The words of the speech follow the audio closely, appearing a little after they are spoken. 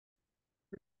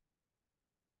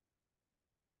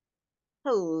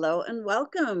Hello and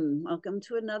welcome. Welcome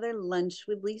to another Lunch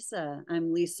with Lisa.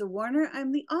 I'm Lisa Warner.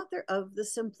 I'm the author of The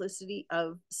Simplicity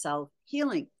of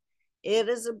Self-Healing. It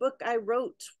is a book I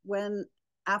wrote when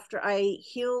after I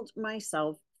healed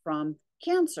myself from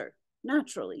cancer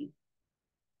naturally.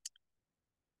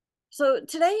 So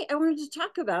today I wanted to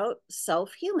talk about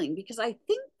self-healing because I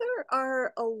think there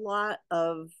are a lot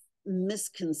of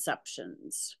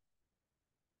misconceptions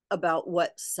about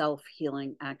what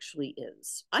self-healing actually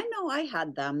is. I know I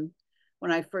had them when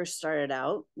I first started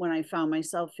out, when I found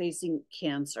myself facing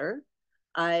cancer.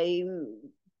 I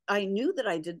I knew that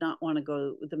I did not want to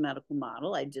go with the medical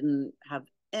model. I didn't have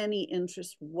any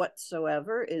interest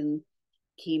whatsoever in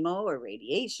chemo or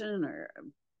radiation or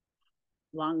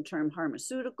long-term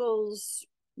pharmaceuticals.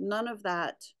 None of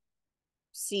that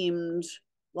seemed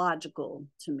logical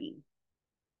to me.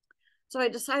 So I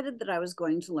decided that I was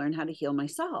going to learn how to heal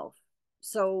myself.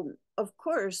 So, of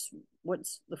course,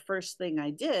 what's the first thing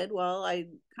I did? Well, I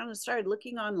kind of started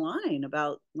looking online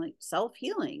about like self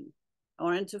healing. I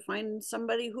wanted to find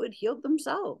somebody who had healed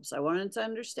themselves. I wanted to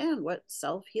understand what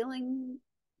self healing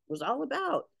was all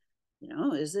about.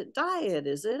 Is it diet?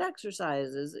 Is it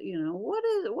exercise? Is it,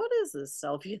 what is this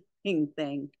self healing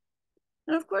thing?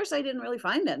 And of course, I didn't really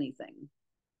find anything.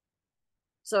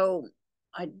 So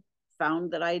I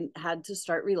found that I had to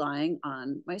start relying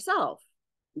on myself.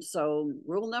 So,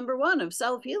 rule number one of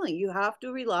self healing, you have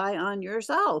to rely on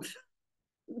yourself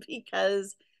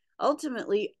because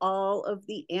ultimately all of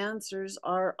the answers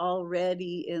are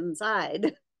already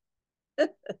inside.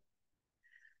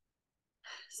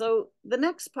 So, the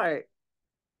next part,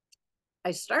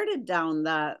 I started down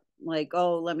that like,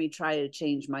 oh, let me try to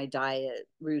change my diet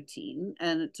routine.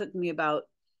 And it took me about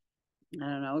I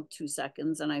don't know, 2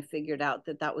 seconds. And I figured out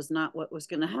that that was not what was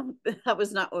going to happen. That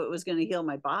was not what was going to heal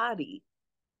my body.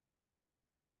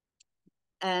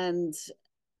 And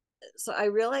so I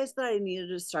realized that I needed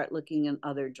to start looking in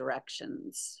other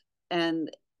directions. And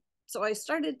so I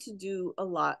started to do a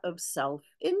lot of self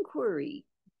inquiry.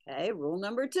 Okay. Rule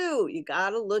number two, you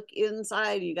got to look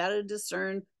inside, you got to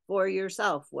discern for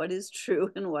yourself what is true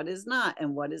and what is not,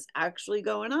 and what is actually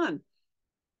going on.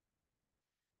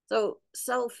 So,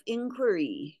 self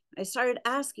inquiry, I started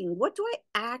asking, what do I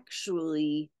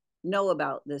actually know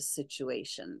about this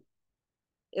situation?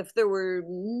 If there were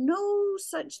no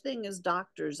such thing as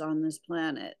doctors on this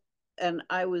planet and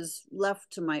I was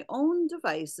left to my own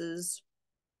devices,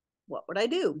 what would I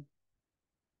do?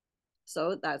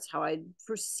 So that's how I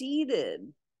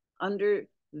proceeded under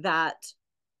that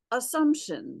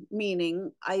assumption,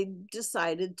 meaning I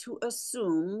decided to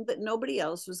assume that nobody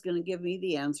else was going to give me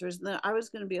the answers and that I was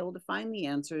going to be able to find the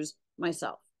answers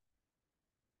myself.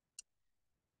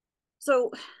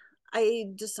 So I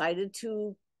decided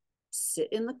to sit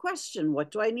in the question,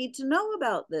 what do I need to know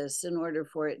about this in order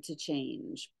for it to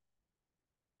change?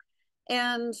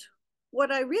 And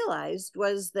what I realized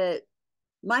was that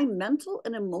my mental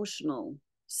and emotional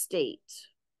state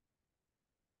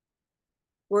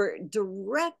were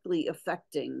directly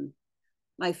affecting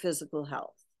my physical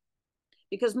health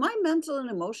because my mental and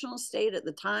emotional state at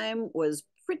the time was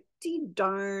pretty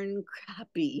darn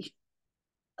crappy.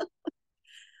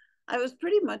 I was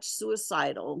pretty much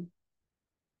suicidal.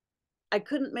 I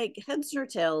couldn't make heads nor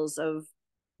tails of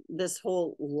this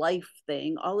whole life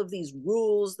thing, all of these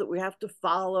rules that we have to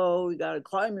follow. You got to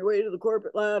climb your way to the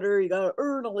corporate ladder. You got to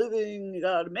earn a living. You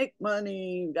got to make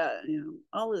money. You got,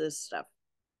 all of this stuff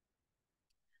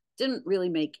didn't really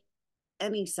make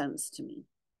any sense to me.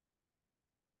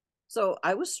 So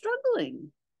I was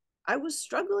struggling. I was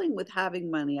struggling with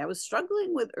having money. I was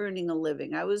struggling with earning a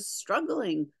living. I was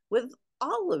struggling with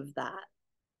all of that.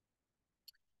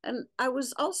 And I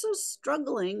was also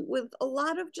struggling with a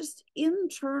lot of just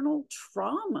internal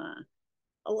trauma,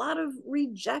 a lot of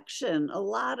rejection, a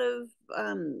lot of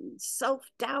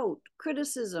self-doubt,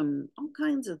 criticism, all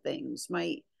kinds of things.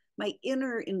 My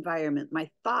inner environment,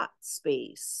 my thought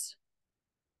space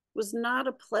was not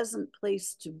a pleasant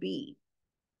place to be.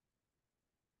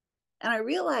 And I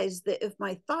realized that if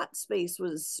my thought space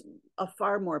was a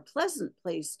far more pleasant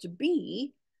place to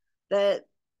be, that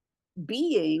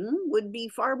being would be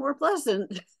far more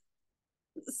pleasant.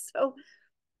 So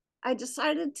I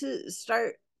decided to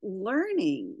start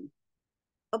learning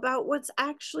about what's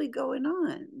actually going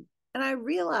on. And I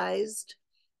realized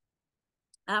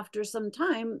after some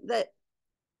time that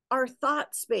our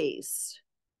thought space,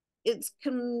 it's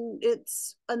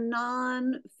a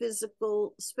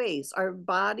non-physical space. Our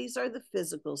bodies are the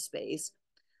physical space.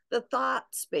 The thought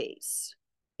space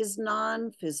is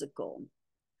non-physical.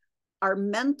 Our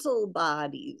mental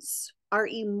bodies, our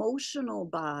emotional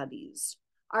bodies,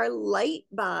 our light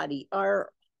body,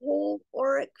 our whole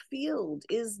auric field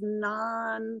is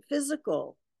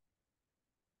non-physical,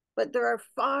 but there's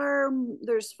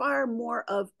far more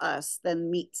of us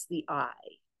than meets the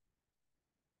eye.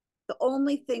 The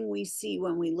only thing we see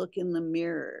when we look in the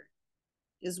mirror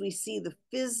is we see the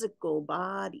physical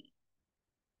body.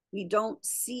 We don't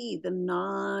see the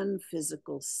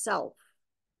non-physical self.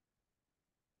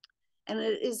 And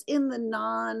it is in the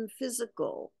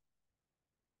non-physical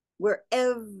where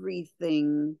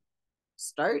everything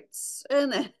starts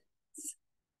and ends.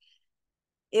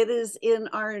 It is in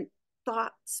our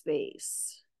thought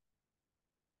space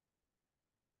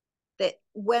that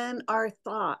when our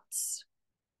thoughts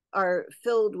are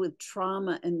filled with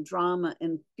trauma and drama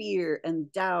and fear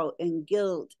and doubt and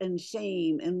guilt and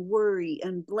shame and worry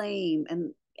and blame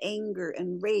and anger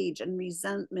and rage and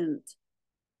resentment,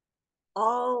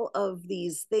 all of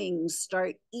these things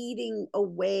start eating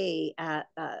away at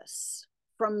us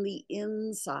from the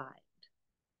inside.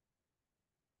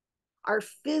 Our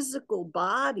physical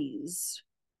bodies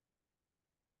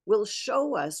will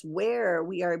show us where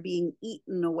we are being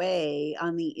eaten away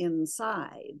on the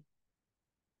inside.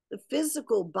 The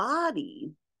physical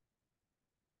body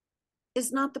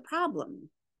is not the problem.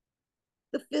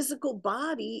 The physical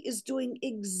body is doing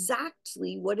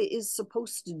exactly what it is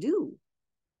supposed to do.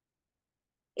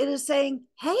 It is saying,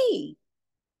 hey,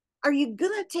 are you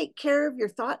going to take care of your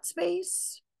thought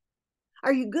space?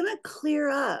 Are you going to clear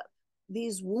up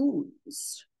these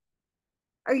wounds?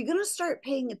 Are you going to start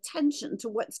paying attention to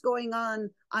what's going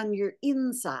on your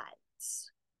insides?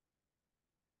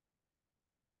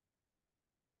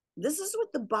 This is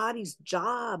what the body's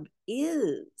job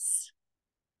is.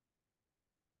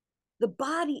 The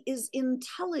body is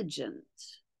intelligent.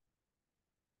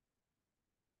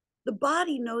 The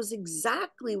body knows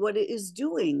exactly what it is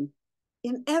doing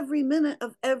in every minute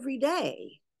of every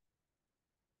day.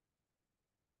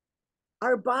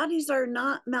 Our bodies are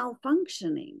not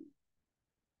malfunctioning.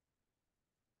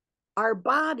 Our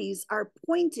bodies are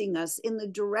pointing us in the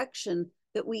direction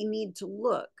that we need to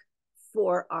look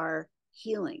for our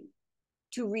healing,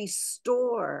 to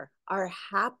restore our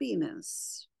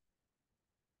happiness.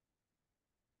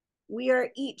 We are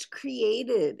each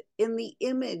created in the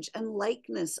image and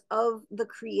likeness of the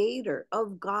Creator,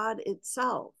 of God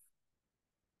itself.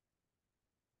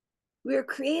 We are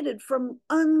created from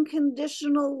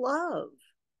unconditional love,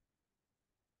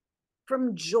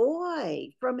 from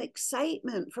joy, from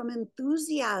excitement, from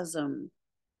enthusiasm.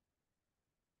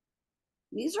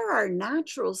 These are our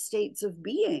natural states of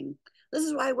being. This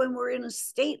is why when we're in a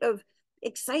state of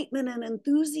excitement and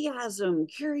enthusiasm,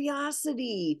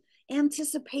 curiosity,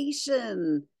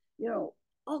 anticipation,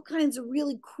 all kinds of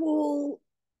really cool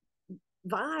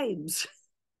vibes,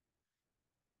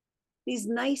 these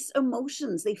nice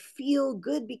emotions, they feel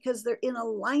good because they're in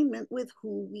alignment with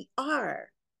who we are.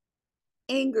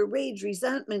 Anger, rage,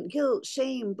 resentment, guilt,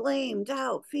 shame, blame,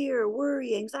 doubt, fear,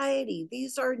 worry, anxiety,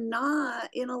 these are not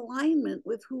in alignment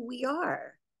with who we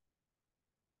are.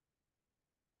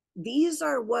 These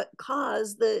are what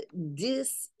cause the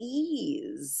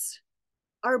dis-ease.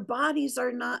 Our bodies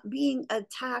are not being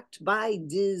attacked by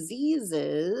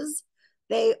diseases.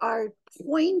 They are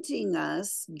pointing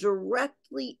us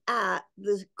directly at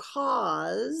the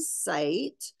cause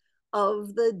site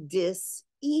of the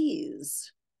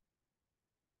dis-ease.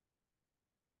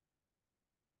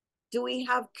 Do we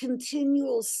have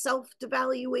continual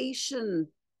self-devaluation,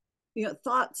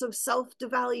 thoughts of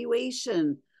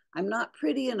self-devaluation? I'm not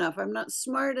pretty enough. I'm not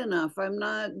smart enough. I'm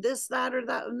not this, that, or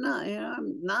that. No,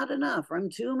 I'm not enough. I'm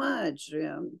too much.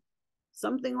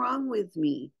 Something wrong with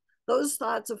me. Those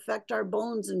thoughts affect our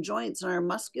bones and joints and our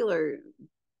muscular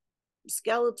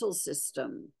skeletal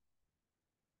system.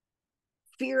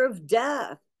 Fear of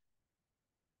death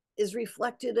is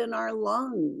reflected in our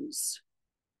lungs.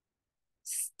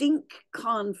 Stink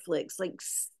conflicts, like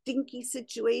stinky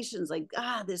situations, like,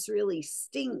 this really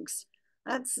stinks.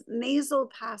 That's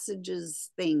nasal passages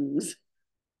things.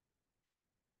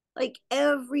 Like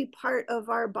every part of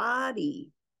our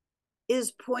body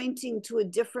is pointing to a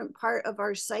different part of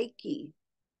our psyche.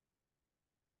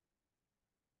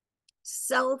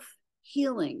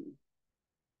 Self-healing.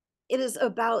 It is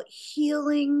about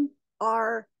healing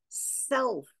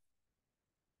ourself.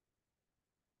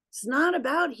 It's not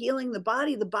about healing the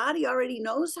body. The body already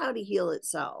knows how to heal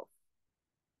itself.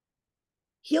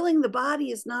 Healing the body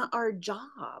is not our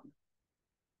job.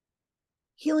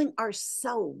 Healing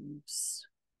ourselves.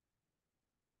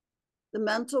 The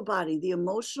mental body, the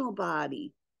emotional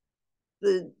body,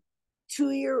 the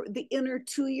inner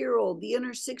 2-year-old, the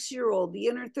inner 6-year-old, the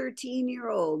inner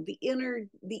 13-year-old,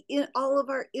 all of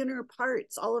our inner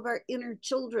parts, all of our inner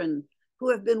children who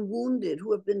have been wounded,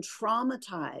 who have been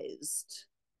traumatized,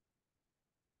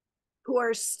 who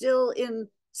are still in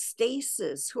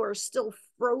stasis, who are still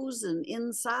frozen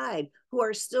inside, who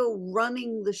are still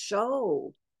running the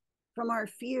show from our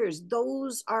fears.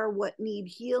 Those are what need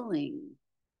healing.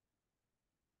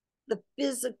 The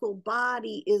physical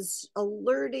body is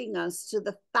alerting us to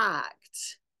the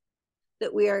fact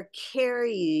that we are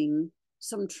carrying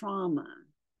some trauma.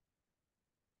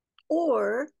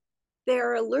 Or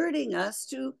they're alerting us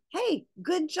to, hey,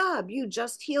 good job, you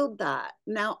just healed that.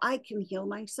 Now I can heal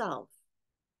myself.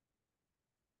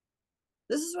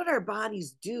 This is what our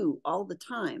bodies do all the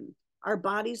time. Our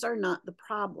bodies are not the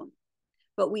problem,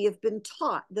 but we have been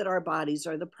taught that our bodies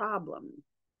are the problem.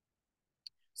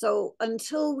 So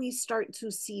until we start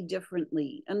to see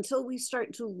differently, until we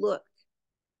start to look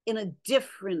in a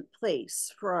different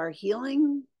place for our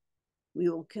healing, we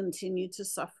will continue to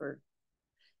suffer.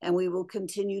 And we will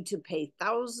continue to pay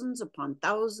thousands upon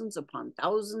thousands upon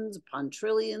thousands upon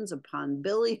trillions upon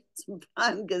billions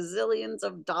upon gazillions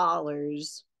of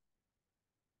dollars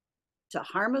to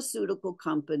pharmaceutical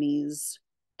companies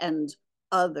and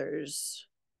others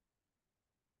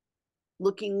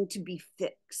looking to be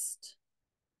fixed,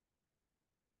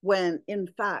 when in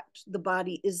fact the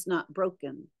body is not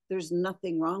broken. There's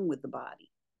nothing wrong with the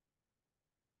body.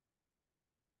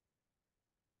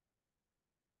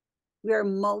 We are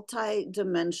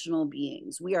multi-dimensional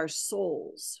beings. We are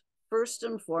souls, first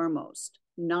and foremost,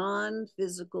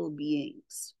 non-physical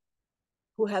beings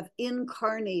who have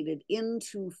incarnated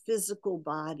into physical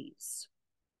bodies.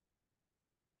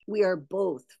 We are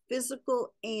both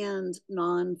physical and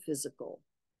non-physical.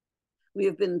 We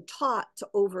have been taught to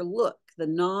overlook the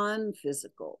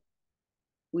non-physical.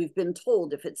 We've been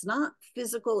told if it's not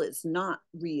physical, it's not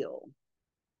real.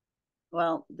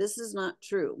 Well, this is not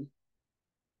true.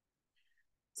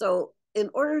 So in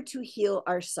order to heal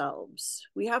ourselves,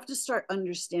 we have to start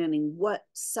understanding what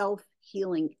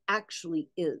self-healing actually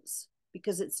is,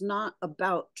 because it's not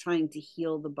about trying to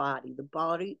heal the body.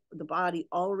 The body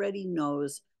already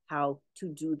knows how to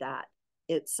do that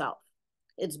itself.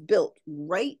 It's built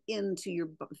right into your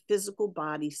physical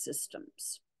body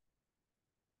systems.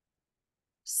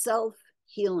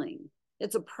 Self-healing,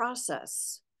 it's a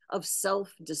process of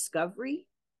self-discovery.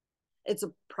 It's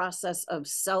a process of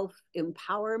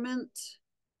self-empowerment.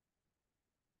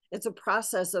 It's a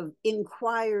process of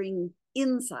inquiring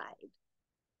inside,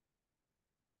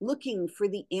 looking for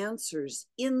the answers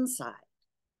inside.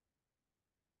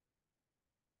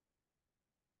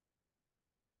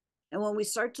 And when we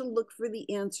start to look for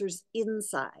the answers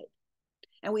inside,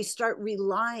 and we start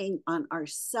relying on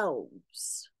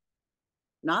ourselves,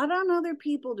 not on other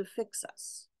people to fix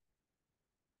us,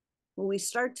 when we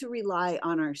start to rely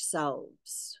on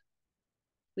ourselves,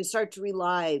 we start to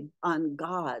rely on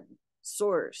God,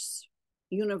 source,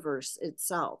 universe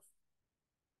itself.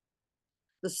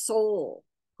 The soul,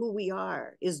 who we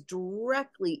are, is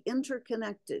directly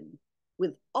interconnected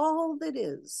with all that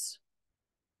is,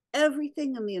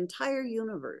 everything in the entire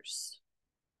universe.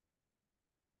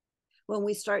 When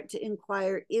we start to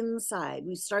inquire inside,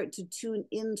 we start to tune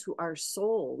into our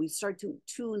soul. We start to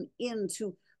tune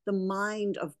into the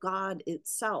mind of God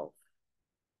itself.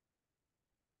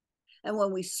 And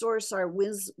when we source our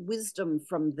wisdom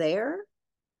from there,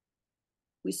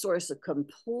 we source a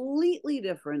completely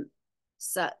different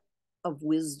set of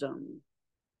wisdom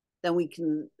than we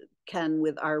can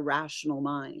with our rational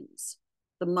minds.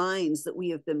 The minds that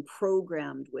we have been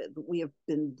programmed with, we have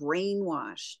been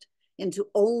brainwashed into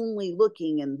only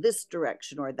looking in this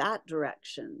direction or that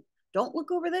direction. Don't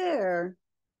look over there.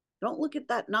 Don't look at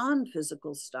that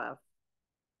non-physical stuff.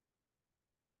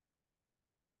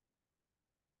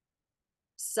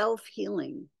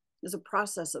 Self-healing is a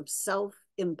process of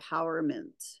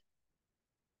self-empowerment.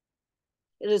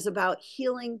 It is about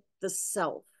healing the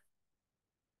self,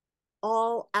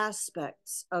 all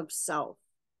aspects of self.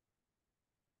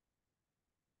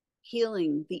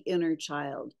 Healing the inner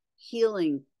child,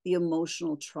 healing the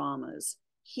emotional traumas,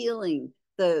 healing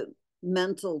the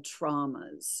mental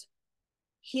traumas,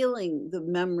 healing the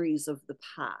memories of the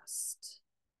past,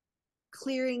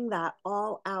 clearing that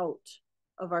all out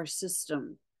of our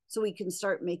system so we can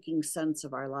start making sense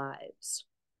of our lives,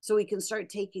 so we can start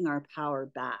taking our power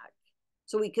back,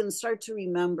 so we can start to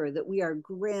remember that we are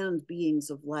grand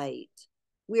beings of light.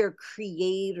 We are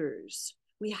creators.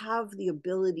 We have the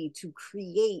ability to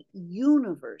create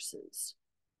universes,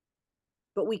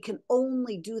 but we can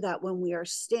only do that when we are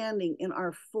standing in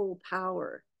our full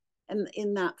power. And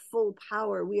in that full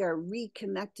power, we are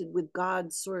reconnected with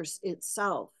God's source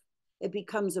itself. It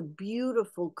becomes a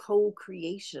beautiful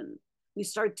co-creation. We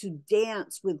start to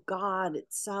dance with God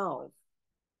itself.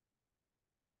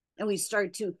 and we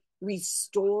start to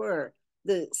restore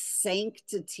the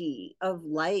sanctity of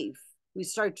life. We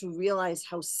start to realize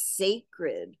how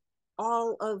sacred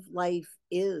all of life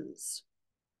is,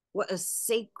 what a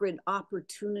sacred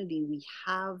opportunity we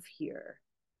have here.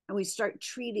 And we start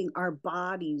treating our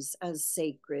bodies as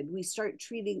sacred. We start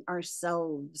treating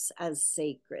ourselves as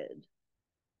sacred.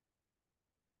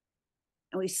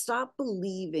 And we stop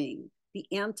believing the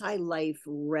anti-life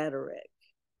rhetoric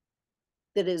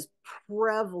that is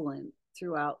prevalent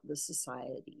throughout the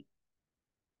society.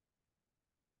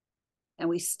 And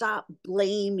we stop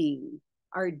blaming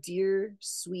our dear,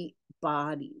 sweet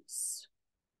bodies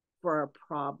for our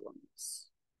problems.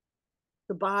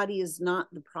 The body is not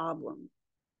the problem.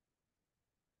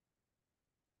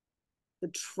 The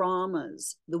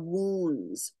traumas, the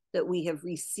wounds that we have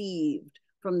received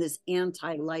from this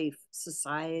anti-life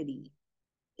society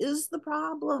is the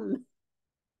problem.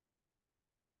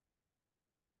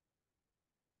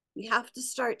 We have to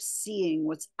start seeing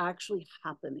what's actually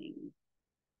happening.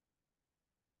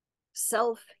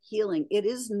 Self-healing, it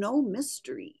is no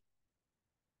mystery.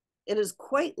 It is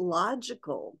quite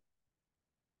logical.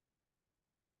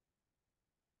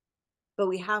 But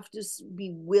we have to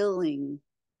be willing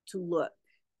to look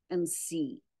and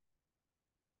see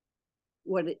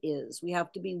what it is. We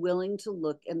have to be willing to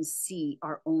look and see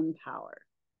our own power.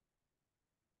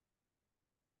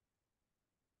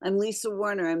 I'm Lisa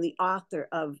Warner. I'm the author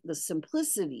of The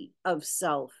Simplicity of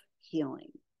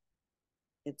Self-Healing.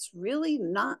 It's really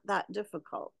not that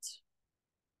difficult,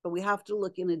 but we have to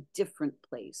look in a different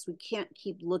place. We can't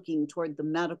keep looking toward the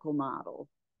medical model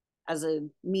as a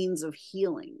means of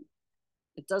healing.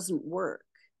 It doesn't work.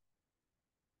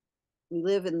 We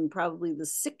live in probably the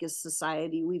sickest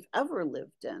society we've ever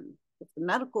lived in. If the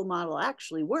medical model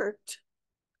actually worked,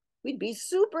 we'd be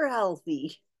super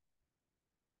healthy.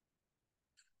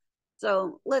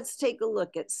 So let's take a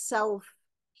look at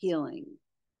self-healing.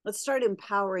 Let's start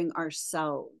empowering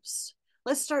ourselves.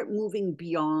 Let's start moving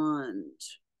beyond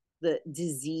the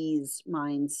disease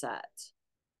mindset.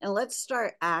 And let's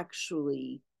start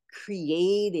actually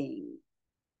creating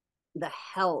the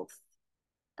health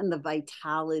and the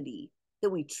vitality that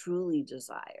we truly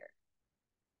desire.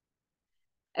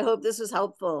 I hope this was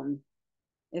helpful.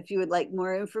 If you would like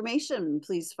more information,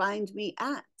 please find me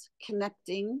at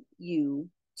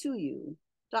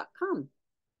connectingyoutoyou.com.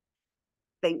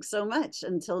 Thanks so much.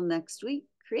 Until next week,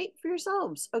 create for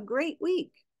yourselves a great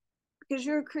week because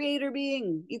you're a creator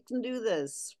being. You can do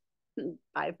this.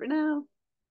 Bye for now.